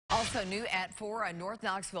Also new at 4, a North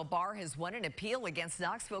Knoxville bar has won an appeal against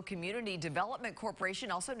Knoxville Community Development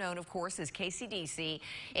Corporation, also known, of course, as KCDC.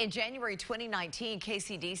 In January 2019,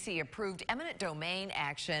 KCDC approved eminent domain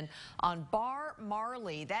action on Bar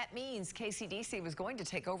Marley. That means KCDC was going to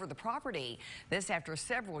take over the property. This after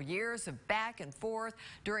several years of back and forth,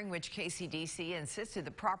 during which KCDC insisted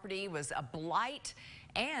the property was a blight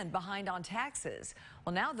and behind on taxes.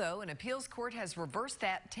 Well, now, though, an appeals court has reversed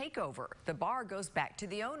that takeover. The bar goes back to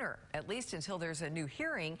the owner, at least until there's a new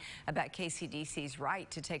hearing about KCDC's right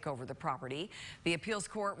to take over the property. The appeals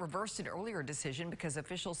court reversed an earlier decision because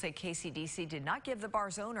officials say KCDC did not give the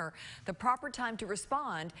bar's owner the proper time to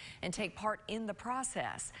respond and take part in the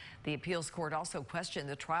process. The appeals court also questioned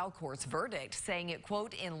the trial court's verdict, saying it,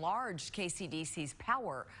 quote, enlarged KCDC's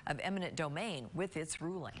power of eminent domain with its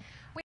ruling.